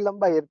করছিলাম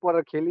ভাই এরপর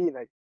আর খেলি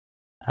নাই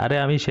আরে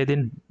আমি সেদিন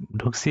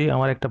ঢুকছি,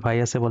 আমার একটা ভাই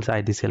আছে বলছে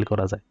আইডি সেল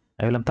করা যায়।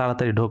 আমি বললাম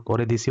তাড়াতাড়ি ঢোক,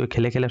 ওরে দিছি, ও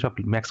খেলে খেলে সব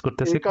ম্যাক্স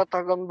করতেছে। এই কথা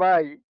কন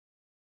ভাই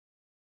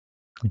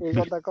এই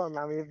কথা কন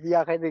আমি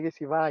বিয়া খাইতে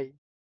গেছি ভাই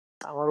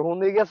আমার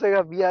হয়ে গেছে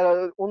গা বিয়ার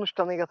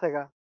অনুষ্ঠানে গেছে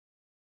গা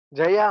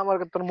যাইয়া আমার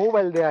তোর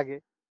মোবাইল দে আগে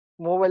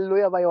মোবাইল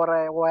লইয়া ভাই ওরা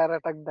ওয়ার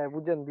অ্যাটাক দেয়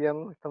বুঝছেন বিয়ার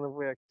অনুষ্ঠানে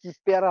বইয়া কি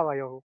প্যারা ভাই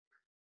ও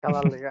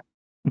খেলার লেগা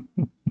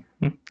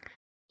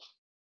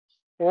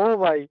ও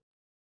ভাই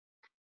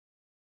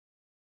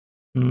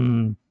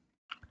হুম,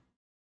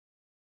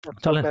 এত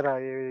চলেন প্যারা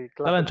এই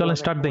ক্লাস চলেন অফ চলেন ক্লান এক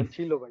স্টার্ট দিই, সময়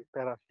ছিল ভাই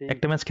প্যারা সেই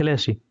একটা ম্যাচ খেলে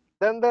আসি।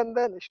 দেন দেন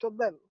দেন স্টপ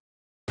দেন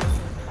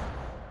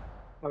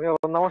আমি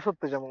আবার নামাজ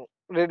পড়তে যাবো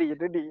রেডি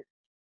রেডি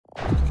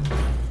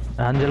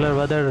আঞ্জেলার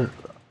বাদের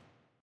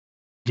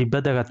জিব্বা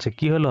দেখাচ্ছে,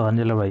 কি হলো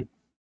আঞ্জেলা ভাই?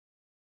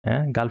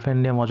 হ্যাঁ, গার্লফ্রেন্ড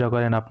নিয়ে মজা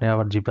করেন, আপনি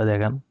আবার জিব্বা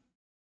দেখান।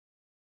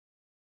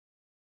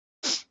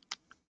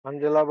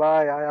 আঞ্জেলা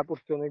ভাই আয়া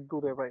পড়ছে অনেক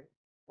দূরে ভাই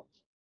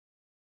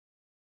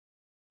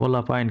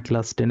পোলা পাইন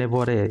ক্লাস 10-এ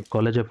পড়ে,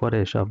 কলেজে পড়ে,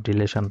 সব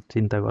রিলেশন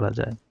চিন্তা করা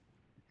যায়।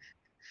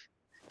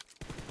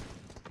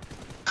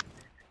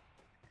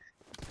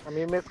 আমি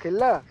এমএস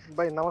খেললা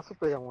ভাই নামাজ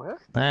পড়তে যাবো হ্যাঁ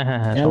হ্যাঁ হ্যাঁ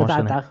হ্যাঁ, يلا সমস্যা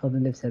تعال নেই। تاخذ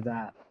اللبس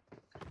تعال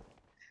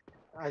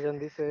আজান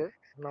দিছে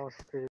নামাজ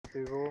পড়তে যেতে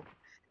হইব।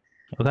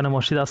 ওখানে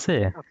মসজিদ আছে?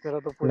 আপনারা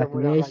তো পুরা لك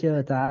পুরা بيشو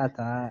تعال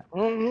تعال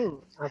হুম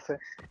আছে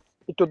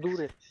একটু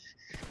দূরে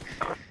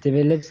تبي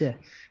اللبسة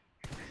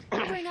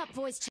Bring up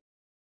voice chat.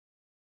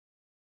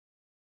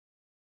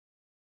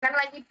 I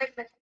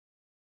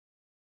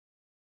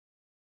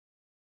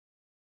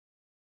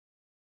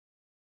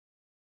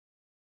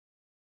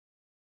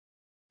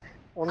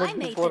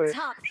অনেকদিন made পরে the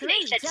top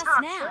three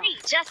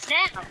just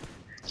now.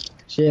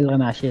 شيل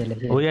الغنى شيله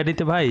شيل ওই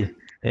আইডিতে ভাই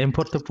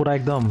M4 তো পুরো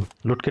একদম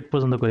লুটকেট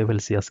পর্যন্ত করে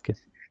ফেলছি আজকে,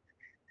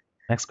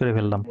 ম্যাক্স করে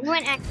ফেললাম।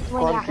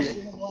 কোয়ান্টি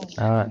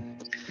হ্যাঁ,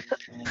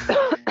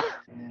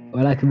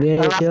 ولك আজকে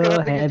بيشو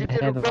রাতে কি هيب জিটিএ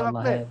هيب ঢুকবেন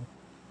والله আপনি هيب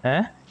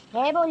হ্যাঁ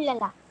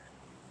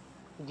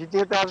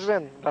জিটিএ তে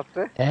আসবেন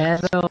রাত্রে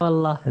هيب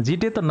والله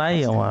জিটিএ তো নাই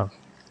আমার।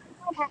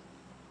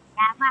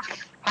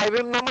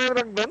 ফাইভের নামে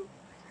রাখবেন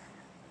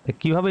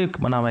কিভাবে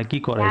নামায়, কি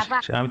করে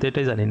আমি তো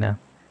এটাই জানি না।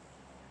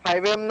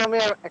 ফাইভের নামে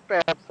একটা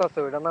অ্যাপস আছে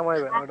ওটা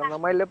নামাইবেন ওটা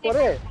নামাইলে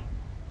পরে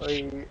ওই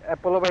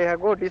অ্যাপোলো ভাই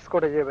হ্যাগো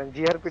ডিসকর্ডে যাবেন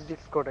জিআরপি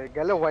ডিসকর্ডে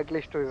গেলে হোয়াইট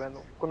লিস্ট হইবেন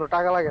কোনো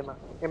টাকা লাগে না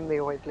এমনি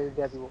হোয়াইট লিস্ট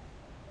দিয়ে দিব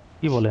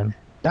কি বলেন?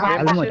 تعال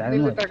على المود মেম্বারশিপ على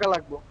নিলে المود টাকা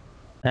লাগবে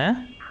হ্যাঁ,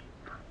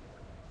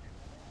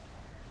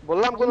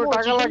 বললাম কোনো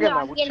টাকা লাগে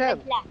না বুঝছেন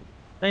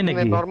তাই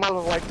নাকি? নরমাল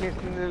হোয়াইট লিস্ট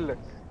নিলে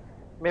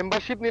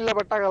মেম্বারশিপ নিলে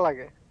আবার টাকা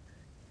লাগে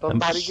তখন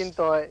বাড়ি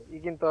কিনতে হয়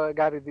কিনতে হয়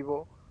গাড়ি দিব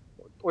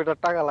ওইটার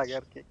টাকা লাগে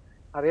আর কি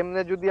আর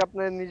এমনি যদি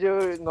আপনি নিজে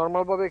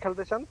নরমাল ভাবে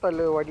খেলতে চান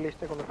তাহলে হোয়াইট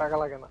লিস্টে কোনো টাকা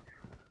লাগে না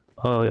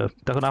ও,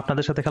 তখন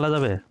আপনাদের সাথে খেলা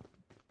যাবে?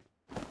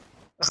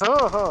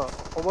 হ্যাঁ হ্যাঁ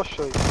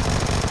অবশ্যই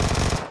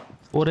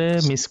ওরে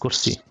মিস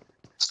করছি।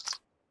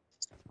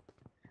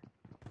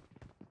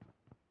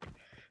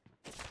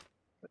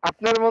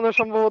 আপনার মনে হয়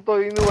সম্ভবত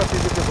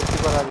ইউনিভার্সিটিতে ভর্তি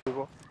করা দিব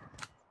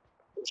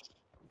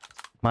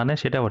মানে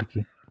সেটা আবার কি?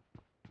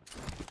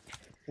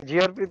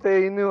 জিআরপি তে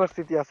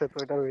ইউনিভার্সিটি আছে তো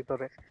এটার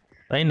ভিতরে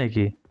তাই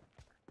নাকি?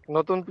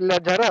 নতুন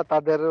প্লেয়ার যারা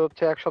তাদের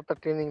হচ্ছে 1 সপ্তাহ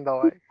ট্রেনিং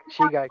দেওয়া হয়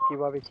শিখায়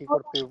কিভাবে কি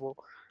করতে হইব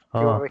ও,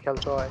 কিভাবে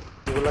খেলতে হয়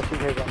এগুলো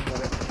শিখাইবে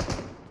আপনারা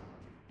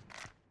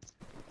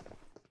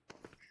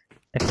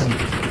একটা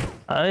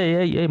এই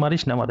এই এই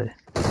মারিস না মারে।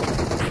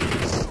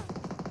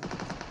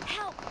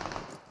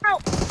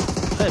 Help!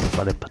 এই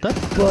বারে ফাটা,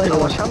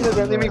 আমার সামনে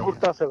যে এনিমি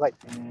ঘুরতে আছে ভাই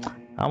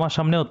আমার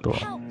সামনেও তো।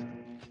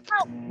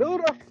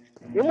 দৌড়া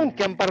এমন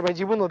ক্যাম্পার ভাই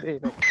জীবনও দেই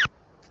না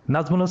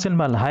নাজমুল হোসেন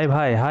মাল, হাই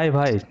ভাই, হাই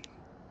ভাই,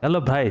 হ্যালো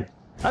ভাই।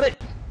 আরে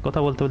কথা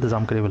বলতে বলতে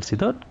জাম করে ফেলছি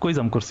তো, কই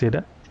জাম করছি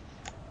এটা?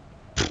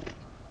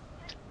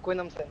 কই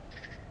নামছেন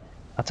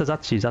আচ্ছা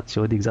যাচ্ছি যাচ্ছি,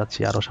 ওইদিক যাচ্ছি,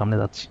 আরো সামনে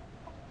যাচ্ছি।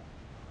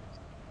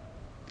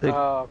 এই,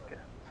 ওকে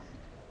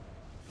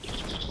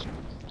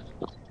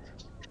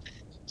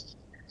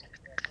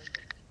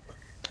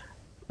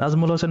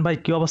নাজমুল হোসেন ভাই,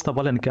 কি অবস্থা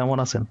বলেন, কেমন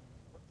আছেন?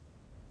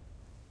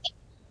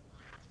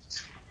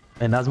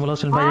 এই নাজমুল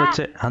হোসেন ভাই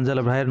হচ্ছে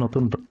হানজালা ভাইয়ের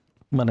নতুন,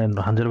 মানে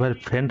হানজালা ভাইয়ের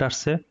ফ্রেন্ড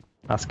আসছে,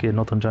 আজকে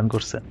নতুন জয়েন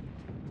করছে।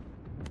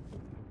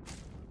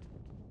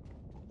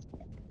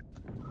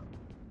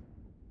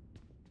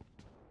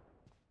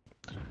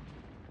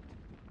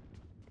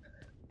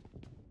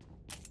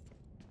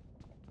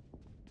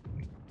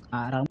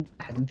 رقم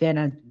واحد من فين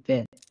انت من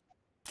فين؟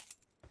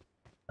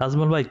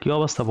 আজমল ভাই কি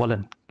অবস্থা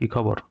বলেন, কি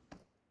খবর,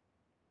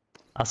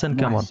 আছেন ما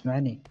কেমন,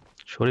 تسمعني.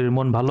 শরীর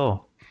মন ভালো?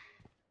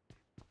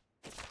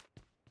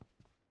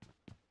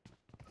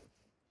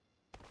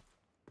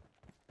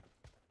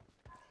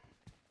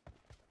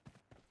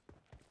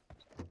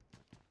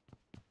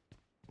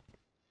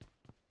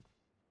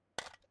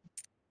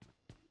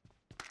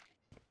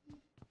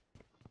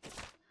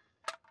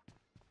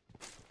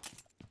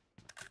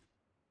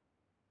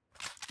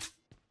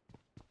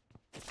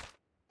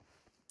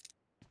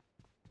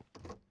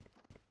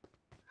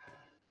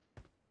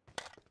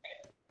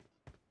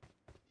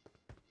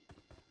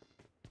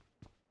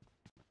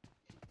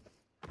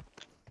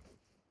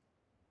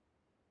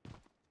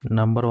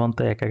 নাম্বার ওয়ান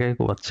তো একা একাই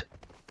কোবাচ্ছে।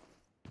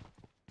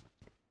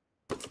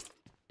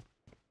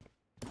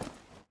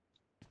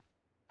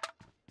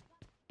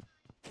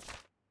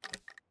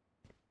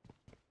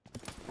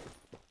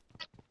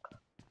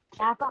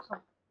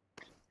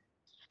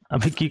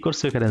 আমি কি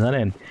করছি এখানে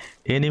জানেন,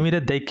 এনিমিরে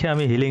দেখে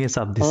আমি হিলিং এ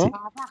চাপ দিছি,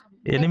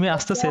 এনিমি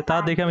আসতেছে তা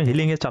দেখে আমি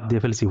হিলিং এ চাপ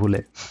দিয়ে ফেলছি ভুলে,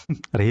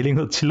 আর হিলিং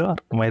হচ্ছিল আর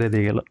মাইরে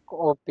দিয়ে গেল।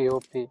 ওপি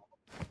ওপি।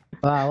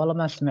 والله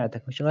ما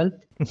سمعتك وش قلت؟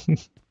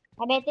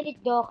 حبيت لي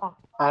الدوخة.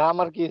 আর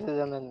আমার কি হয়েছে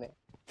জানেন না,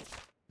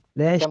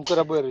 ليش؟ কেম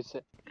করে বই রইছে,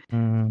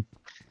 হুম,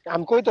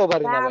 আমি কইতেও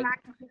পারি না ভাই।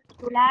 جامعك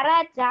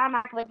دولارات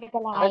جامعك بدك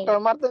العين. একটা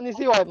মারতে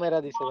নিছি ওই মেরা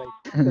দিছে ভাই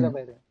করে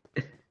বাইরে।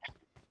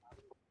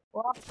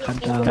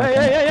 এই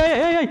এই এই এই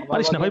এই এই,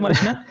 মারিস না ভাই,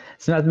 মারিস না।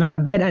 سمعت من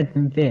فين انت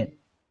من فين؟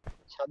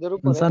 ছাদের من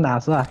উপরে صنعاء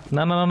صح؟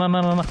 না না না না না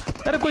না না,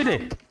 আরে কই রে,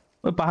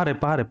 ওই পাহাড়ে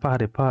পাহাড়ে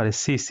পাহাড়ে পাহাড়ে,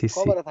 সি সি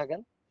সি, কবরে থাকেন।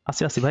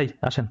 আসি আসি ভাই,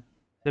 আসেন,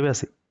 চেপে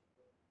আসি,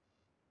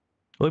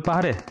 ওই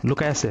পাহাড়ে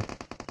লুকায় আছে,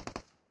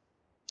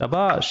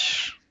 আবাস।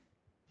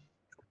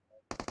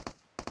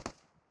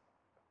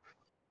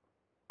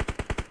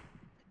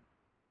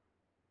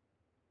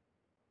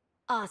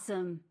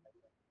 Awesome.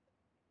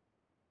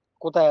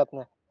 কোথায়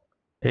আপনি?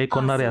 এই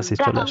কর্নারে আছি,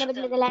 চলে رقم আস।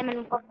 بدلة الأيمن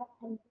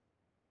المفضل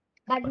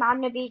بعد ما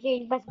عمنا بيجي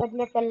بس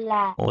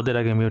بدلة ওদের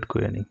আগে মিউট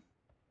করে নি।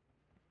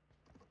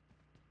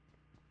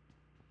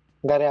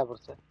 গাড়ি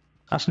পড়ছে।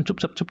 আসেন,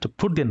 চুপচাপ চুপচাপ,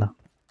 ফুট দিন না।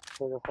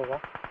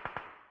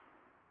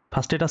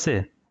 ফার্স্ট এড আছে?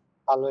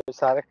 ভালো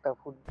হয়েছে, আরেকটা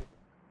ফুট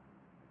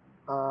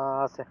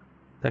আছে,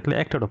 দেখলে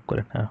একটা ড্রপ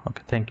করেন। হ্যাঁ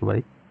ওকে, থ্যাংক ইউ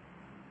ভাই।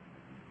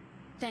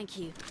 Thank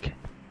you.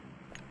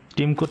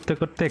 টিম করতে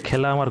করতে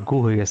খেলা আমার গু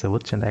হয়ে গেছে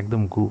বুঝছেন,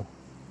 একদম গু।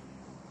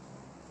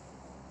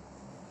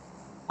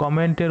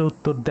 কমেন্টের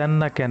উত্তর দেন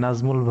না কেন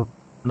নাজমুল,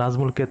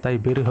 নাজমুলকে তাই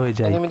বের হয়ে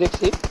যায়। আমি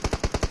দেখছি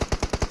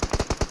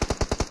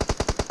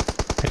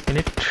এক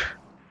মিনিট,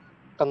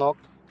 একটা নক।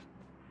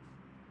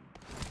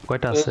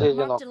 কয়টা আছে? এই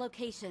যে নক Marked a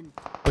location.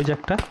 ওই যে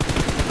একটা,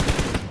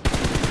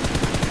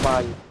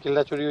 ভাই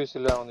কিলটা চুরি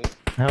হয়েছিল অনেক।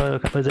 হ্যাঁ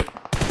ওই যে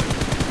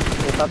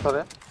এটা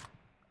ধরে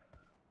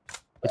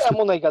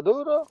এমন নাই কা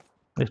দূর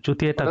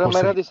চুতি এটা ওটা করছে,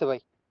 মেরা দিছে ভাই।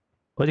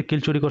 ওই যে কিল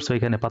চুরি করছে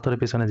ওইখানে পাথরের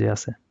পিছনে যে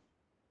আছে।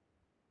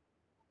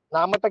 না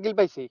আমারটা কিল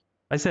পাইছি,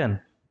 পাইছেন?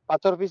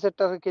 পাথর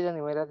পিসেরটা কে জানি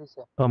মেরা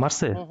দিছে। ও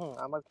মারছে,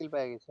 আমার কিল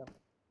পেয়ে গেছে।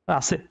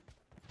 আছে।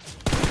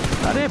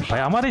 আরে ভাই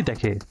আমারই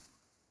দেখে।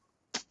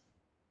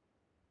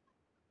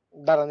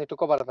 দাঁড়ান একটু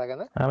কভার থাকে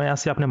না, আমি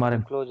আসি, আপনি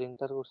মারেন। ক্লোজ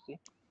ইন্টার করছি।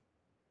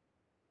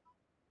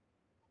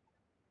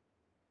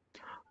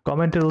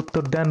 কমেন্টের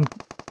উত্তর দেন,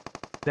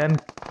 দেন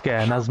কে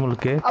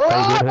নাজমুলকে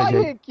তাই আল্লাহ বের হয়ে ভাই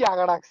যায়। কি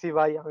আগা রাখছি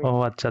ভাই আমি। ও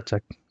আচ্ছা আচ্ছা,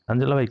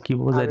 আঞ্জেলা ভাই কি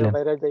আগে বুঝাইলেন?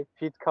 বাইরে যাই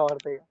ফিট খাওয়ার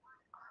থেকে।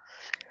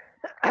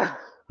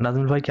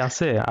 নাজমুল ভাই কি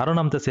আছে? আরো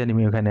নামতেছে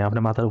এনিমি ওখানে,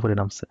 আপনার মাথার উপরে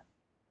নামছে,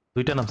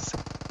 দুইটা নামছে,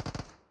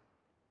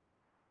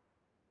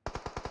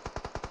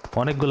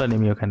 অনেকগুলো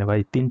এনিমি ওখানে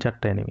ভাই,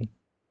 3-4টা এনিমি।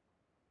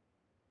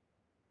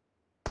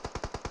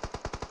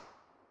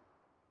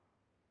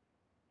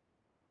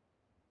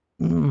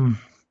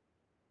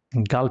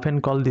 গার্লফ্রেন্ড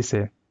কল দিছে।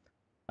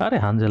 আরে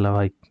হানজেলা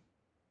ভাই,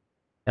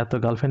 এত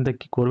গার্লফ্রেন্ড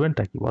কি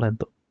করবেনটা কি বলেন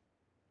তো?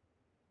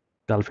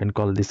 গার্লফ্রেন্ড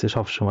কল দিছে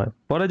সব সময়,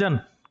 পরে যান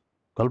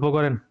গল্প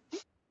করেন।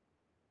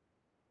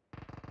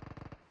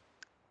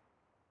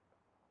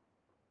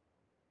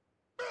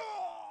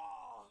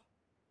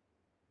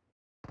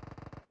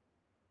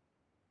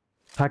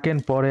 থাকেন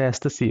পরে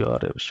আসতেছি,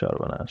 আরে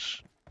সর্বনাশ।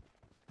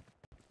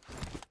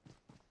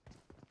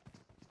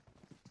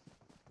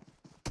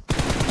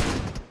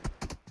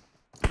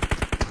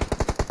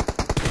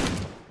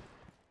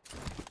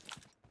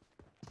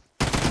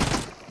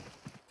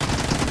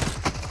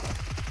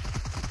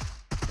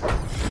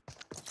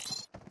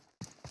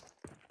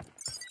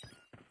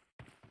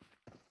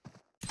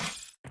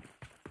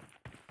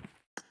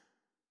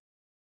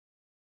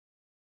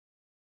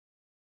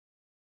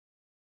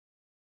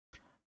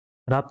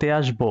 রাতে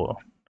আসবো,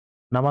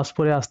 নামাজ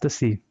পড়ে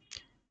আসতেছি।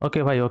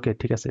 ওকে ভাই, ওকে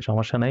ঠিক আছে,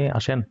 সমস্যা নাই,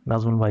 আসেন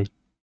নাজমুল ভাই,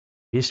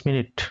 20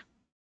 মিনিট।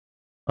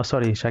 ও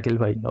সরি শাকিল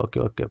ভাই, ওকে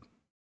ওকে।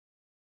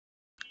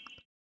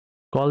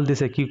 কল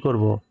দিছে, কি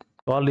করব?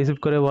 কল রিসিভ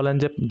করে বলেন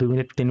যে 2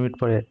 মিনিট 3 মিনিট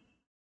পরে,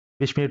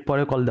 20 মিনিট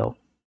পরে কল দাও।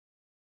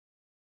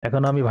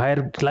 এখন আমি ভাইয়ের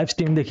লাইভ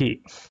স্ট্রিম দেখি।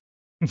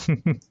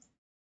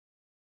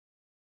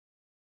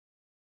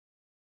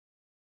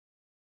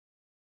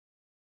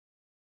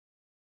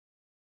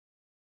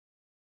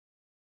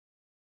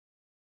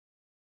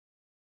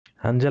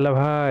 হাঞ্জেলা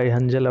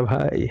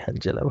ভাই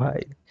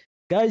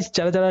গাইজ,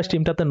 যারা যারা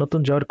স্ট্রিমটাতে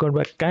নতুন জয়েন করবে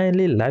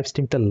কাইন্ডলি লাইভ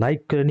স্ট্রিমটা লাইক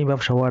করে নিবা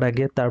সবার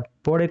আগে,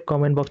 তারপরে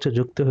কমেন্ট বক্সে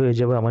যুক্ত হয়ে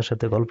যাবে, আমার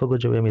সাথে গল্প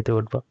গুজবে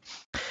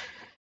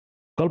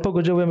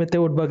মেতে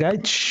উঠবা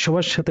গাইজ,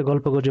 সবার সাথে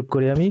গল্প গুজব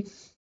করি আমি।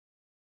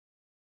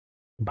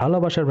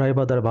 ভালোবাসার ভাই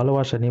বাদার,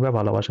 ভালোবাসা নিবা,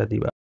 ভালোবাসা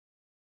দিবা।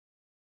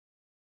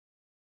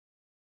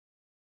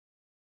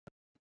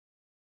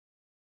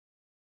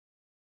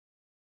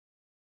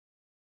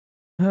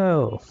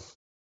 Oh.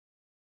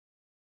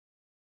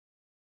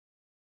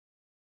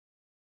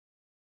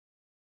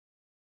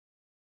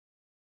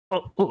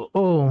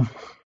 ও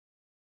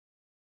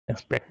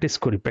প্র্যাকটিস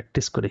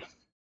করি,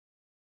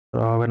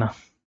 হবে না,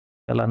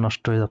 খেলা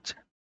নষ্ট হয়ে যাচ্ছে।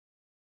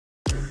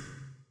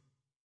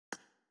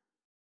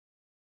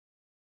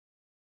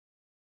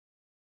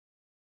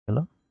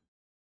 হ্যালো,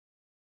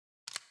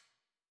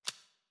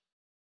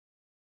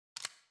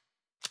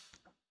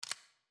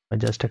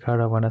 জাস্ট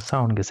খারাপ মানে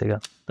সাউন্ড গেছে গা।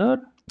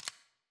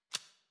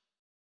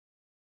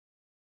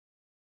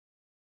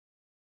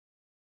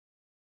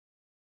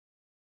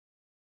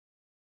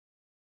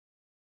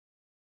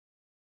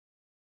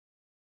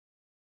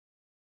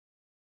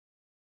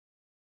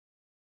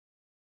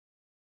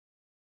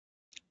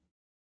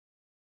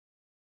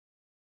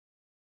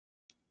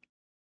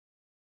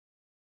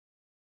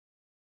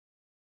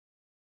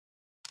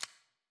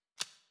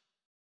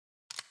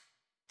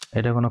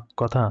 এটা কোনো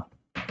কথা?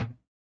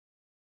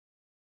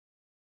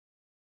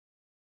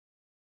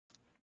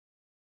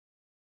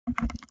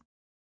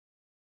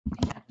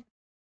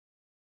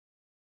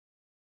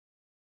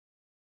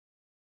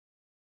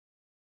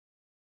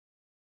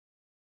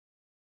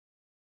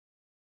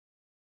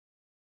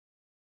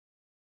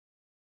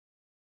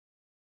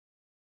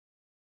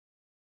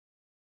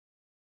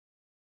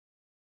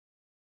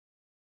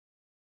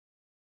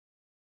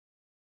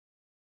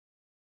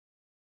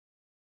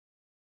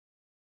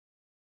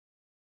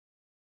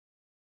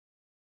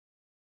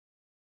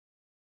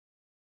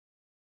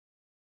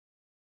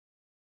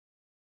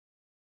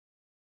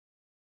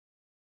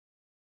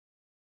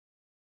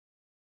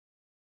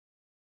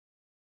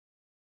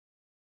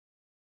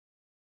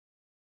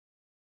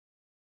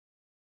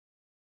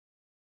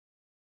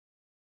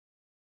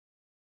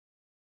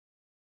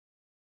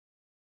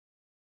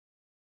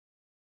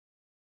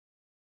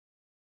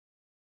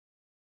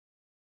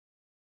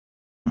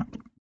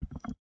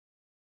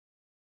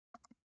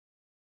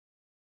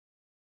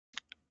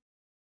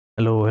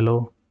 হ্যালো,